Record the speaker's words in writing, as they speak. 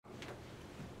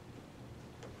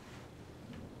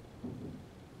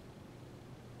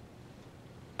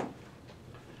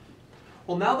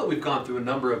Well, now that we've gone through a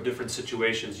number of different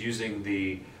situations using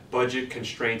the budget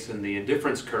constraints and the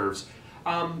indifference curves,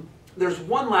 there's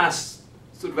one last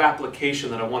sort of application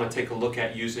that I want to take a look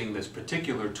at using this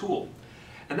particular tool.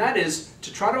 And that is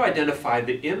to try to identify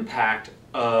the impact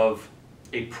of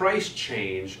a price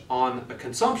change on a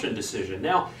consumption decision.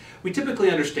 Now, we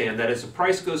typically understand that as the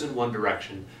price goes in one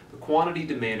direction, the quantity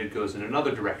demanded goes in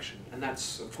another direction. And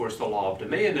that's, of course, the law of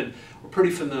demand, and we're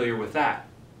pretty familiar with that.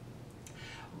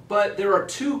 But there are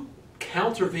two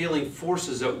countervailing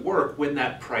forces at work when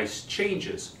that price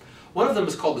changes. One of them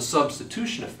is called the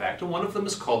substitution effect, and one of them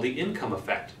is called the income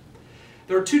effect.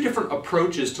 There are two different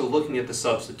approaches to looking at the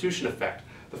substitution effect.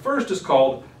 The first is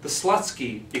called the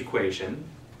Slutsky Equation,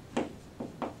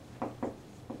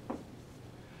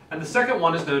 and the second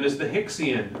one is known as the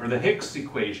Hicksian, or the Hicks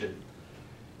equation.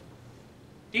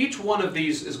 Each one of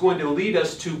these is going to lead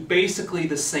us to basically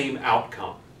the same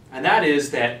outcome, and that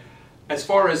is that as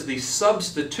far as the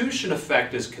substitution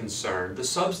effect is concerned, the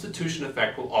substitution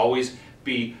effect will always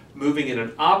be moving in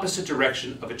an opposite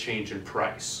direction of a change in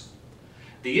price.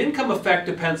 The income effect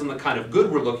depends on the kind of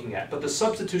good we're looking at, but the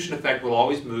substitution effect will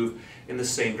always move in the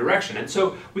same direction. And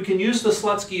so we can use the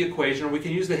Slutsky equation, or we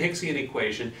can use the Hicksian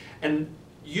equation, and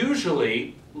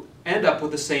usually end up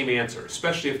with the same answer,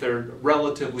 especially if they're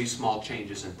relatively small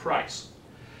changes in price.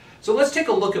 So let's take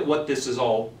a look at what this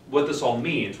all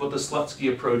means, what the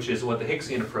Slutsky approach is and what the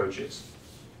Hicksian approach is.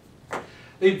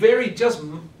 They vary just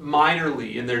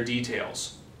minorly in their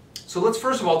details. So let's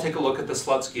first of all take a look at the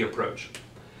Slutsky approach.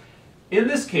 In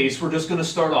this case, we're just going to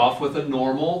start off with a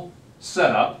normal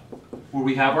setup where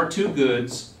we have our two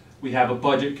goods, we have a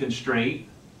budget constraint,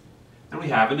 and we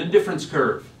have an indifference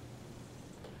curve.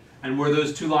 And where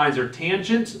those two lines are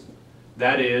tangent,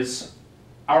 that is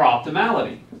our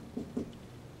optimality.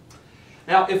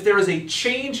 Now, if there is a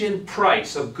change in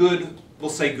price of good, we'll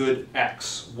say good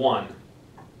X1.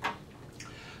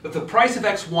 If the price of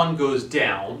X1 goes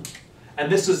down, and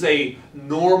this is a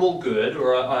normal good,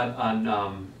 or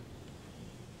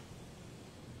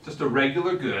just a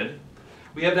regular good,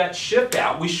 we have that shift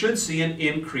out. We should see an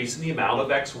increase in the amount of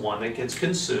X1 that gets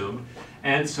consumed,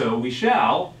 and so we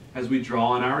shall, as we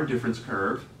draw on our indifference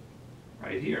curve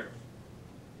right here.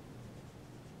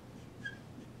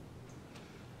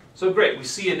 So great, we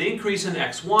see an increase in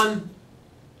X1.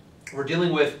 We're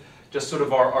dealing with just sort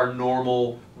of our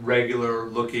normal, regular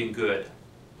looking good.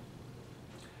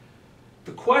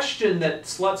 The question that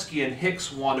Slutsky and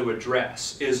Hicks want to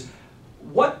address is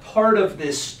what part of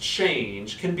this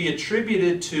change can be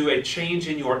attributed to a change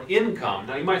in your income?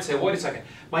 Now you might say, wait a second,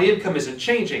 my income isn't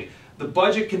changing. The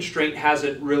budget constraint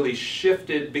hasn't really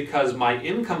shifted because my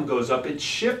income goes up. It's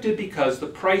shifted because the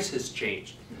price has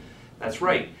changed. That's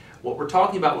right. What we're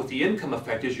talking about with the income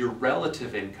effect is your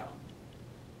relative income.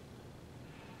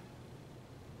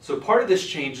 So part of this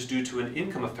change is due to an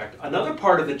income effect. Another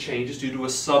part of the change is due to a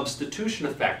substitution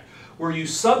effect, where you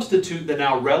substitute the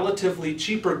now relatively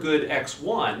cheaper good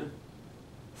X1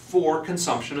 for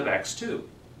consumption of X2.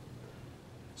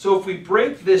 So if we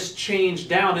break this change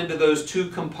down into those two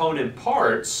component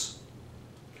parts,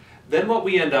 then what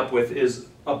we end up with is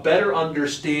a better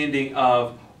understanding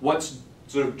of what's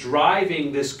sort of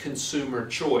driving this consumer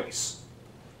choice.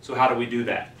 So how do we do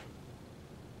that?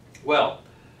 Well,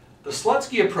 the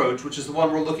Slutsky approach, which is the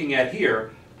one we're looking at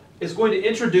here, is going to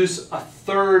introduce a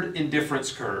third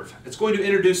indifference curve. It's going to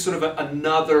introduce sort of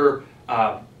another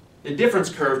indifference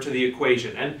curve to the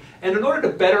equation. And in order to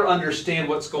better understand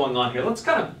what's going on here,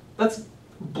 let's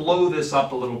blow this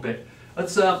up a little bit.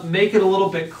 Let's make it a little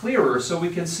bit clearer so we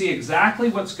can see exactly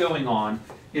what's going on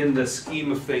in the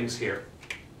scheme of things here.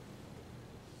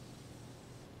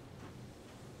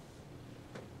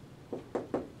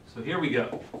 So here we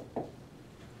go.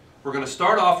 We're going to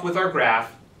start off with our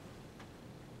graph.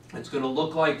 It's going to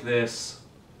look like this.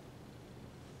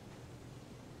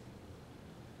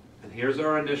 And here's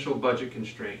our initial budget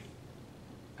constraint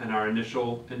and our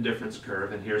initial indifference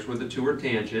curve, and here's where the two are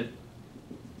tangent.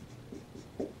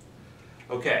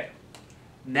 Okay,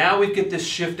 now we get this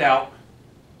shift out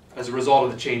as a result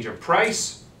of the change in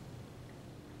price,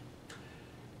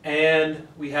 and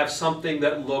we have something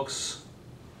that looks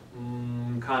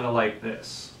kind of like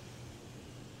this.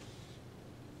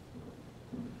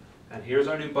 And here's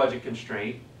our new budget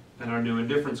constraint and our new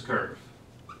indifference curve.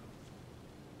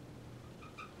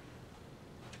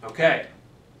 Okay.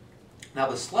 Now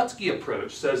the Slutsky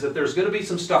approach says that there's going to be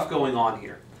some stuff going on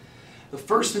here. The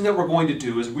first thing that we're going to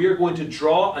do is we are going to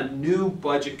draw a new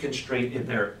budget constraint in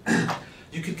there.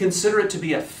 You could consider it to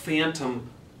be a phantom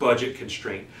budget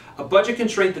constraint. A budget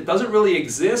constraint that doesn't really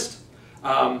exist,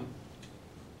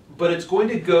 but it's going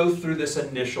to go through this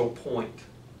initial point.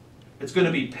 It's going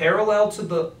to be parallel to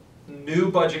the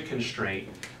new budget constraint,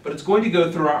 but it's going to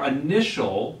go through our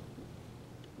initial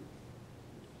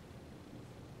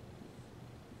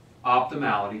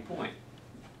optimality point.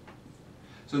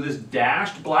 So this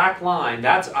dashed black line,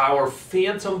 that's our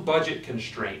phantom budget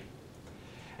constraint.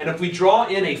 And if we draw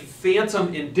in a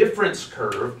phantom indifference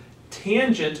curve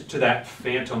tangent to that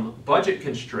phantom budget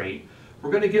constraint,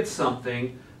 we're going to get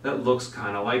something that looks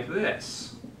kind of like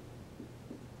this.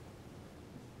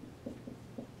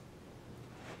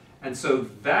 And so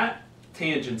that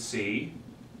tangency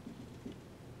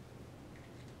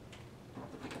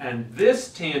and this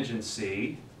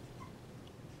tangency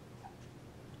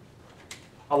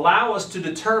allow us to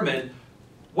determine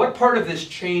what part of this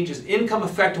change is income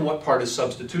effect and what part is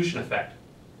substitution effect.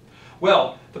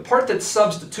 Well, the part that's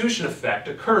substitution effect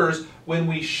occurs when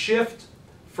we shift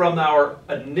from our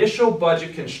initial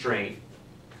budget constraint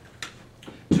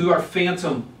to our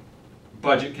phantom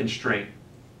budget constraint.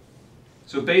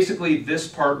 So basically this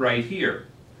part right here.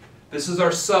 This is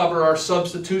our sub or our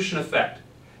substitution effect.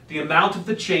 The amount of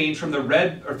the change from the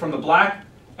red or from the black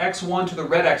x1 to the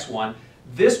red x1.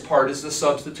 This part is the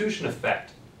substitution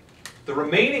effect. The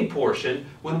remaining portion,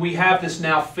 when we have this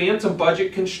now phantom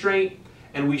budget constraint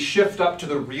and we shift up to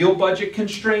the real budget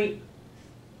constraint,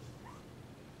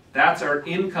 that's our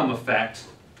income effect.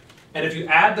 And if you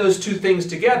add those two things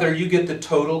together, you get the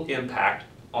total impact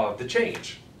of the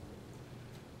change.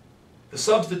 The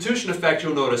substitution effect,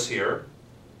 you'll notice here,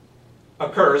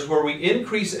 occurs where we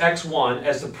increase x1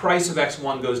 as the price of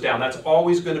x1 goes down. That's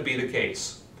always going to be the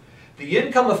case. The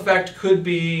income effect could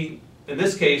be, in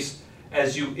this case,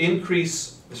 as you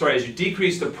decrease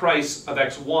the price of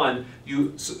x1,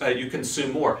 you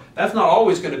consume more. That's not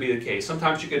always going to be the case.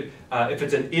 Sometimes you could, if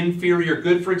it's an inferior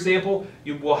good, for example,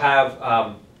 you will have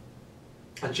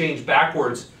a change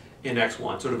backwards in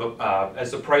x1. Sort of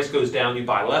as the price goes down, you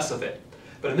buy less of it.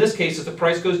 But in this case, if the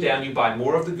price goes down, you buy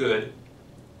more of the good.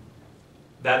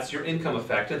 That's your income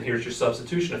effect, and here's your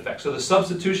substitution effect. So the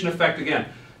substitution effect, again,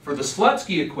 for the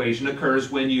Slutsky equation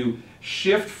occurs when you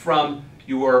shift from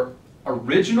your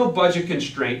original budget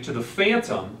constraint to the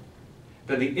phantom.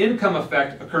 Then the income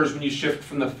effect occurs when you shift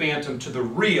from the phantom to the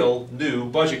real new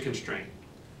budget constraint.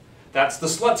 That's the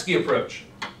Slutsky approach.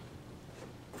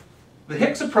 The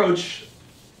Hicks approach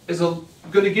is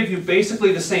going to give you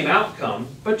basically the same outcome,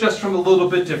 but just from a little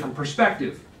bit different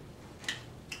perspective.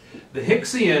 The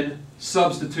Hicksian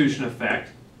substitution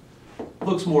effect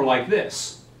looks more like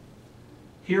this.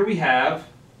 Here we have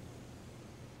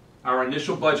our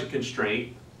initial budget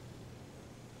constraint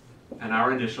and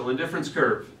our initial indifference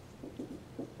curve.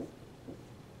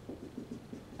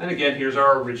 And again, here's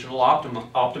our original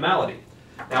optimality.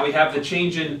 Now we have the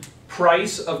change in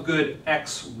price of good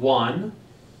x1,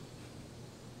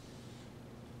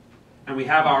 and we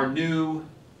have our new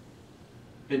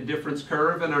indifference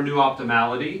curve and our new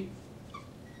optimality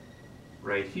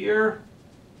right here.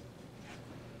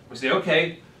 We say,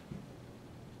 okay,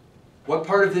 what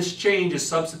part of this change is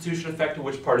substitution effect and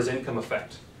which part is income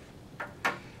effect?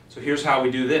 So here's how we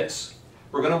do this.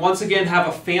 We're going to once again have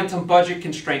a phantom budget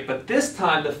constraint, but this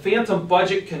time the phantom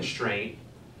budget constraint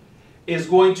is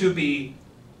going to be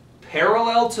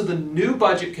parallel to the new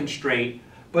budget constraint,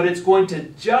 but it's going to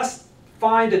just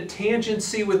find a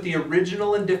tangency with the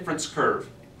original indifference curve.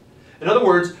 In other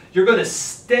words, you're going to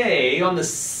stay on the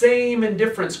same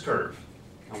indifference curve.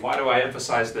 And why do I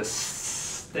emphasize this?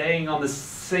 Staying on the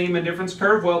same indifference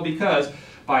curve? Well, because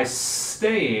by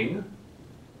staying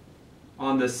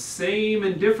on the same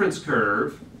indifference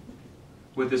curve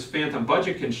with this phantom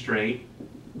budget constraint,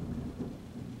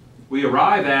 we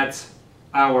arrive at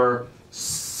our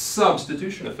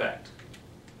substitution effect.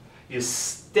 You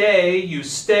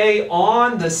stay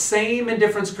on the same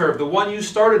indifference curve, the one you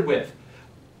started with.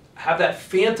 Have that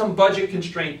phantom budget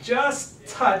constraint just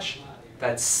touch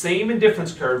that same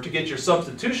indifference curve to get your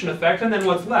substitution effect, and then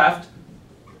what's left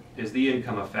is the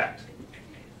income effect.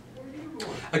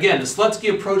 Again, the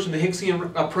Slutsky approach and the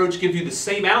Hicksian approach give you the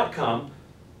same outcome,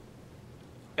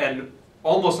 and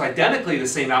almost identically the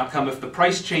same outcome if the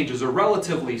price changes are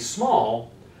relatively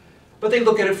small, but they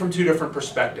look at it from two different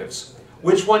perspectives.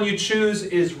 Which one you choose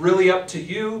is really up to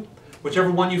you.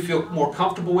 Whichever one you feel more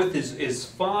comfortable with is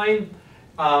fine,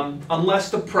 unless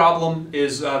the problem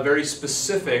is very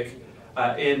specific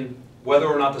in whether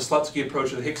or not the Slutsky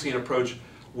approach or the Hicksian approach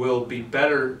will be a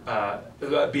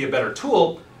better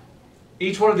tool.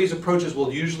 Each one of these approaches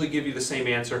will usually give you the same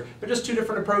answer. They're just two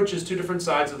different approaches, two different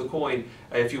sides of the coin,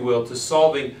 if you will, to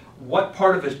solving what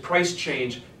part of a price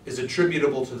change is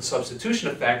attributable to the substitution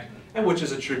effect and which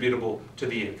is attributable to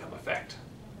the income effect.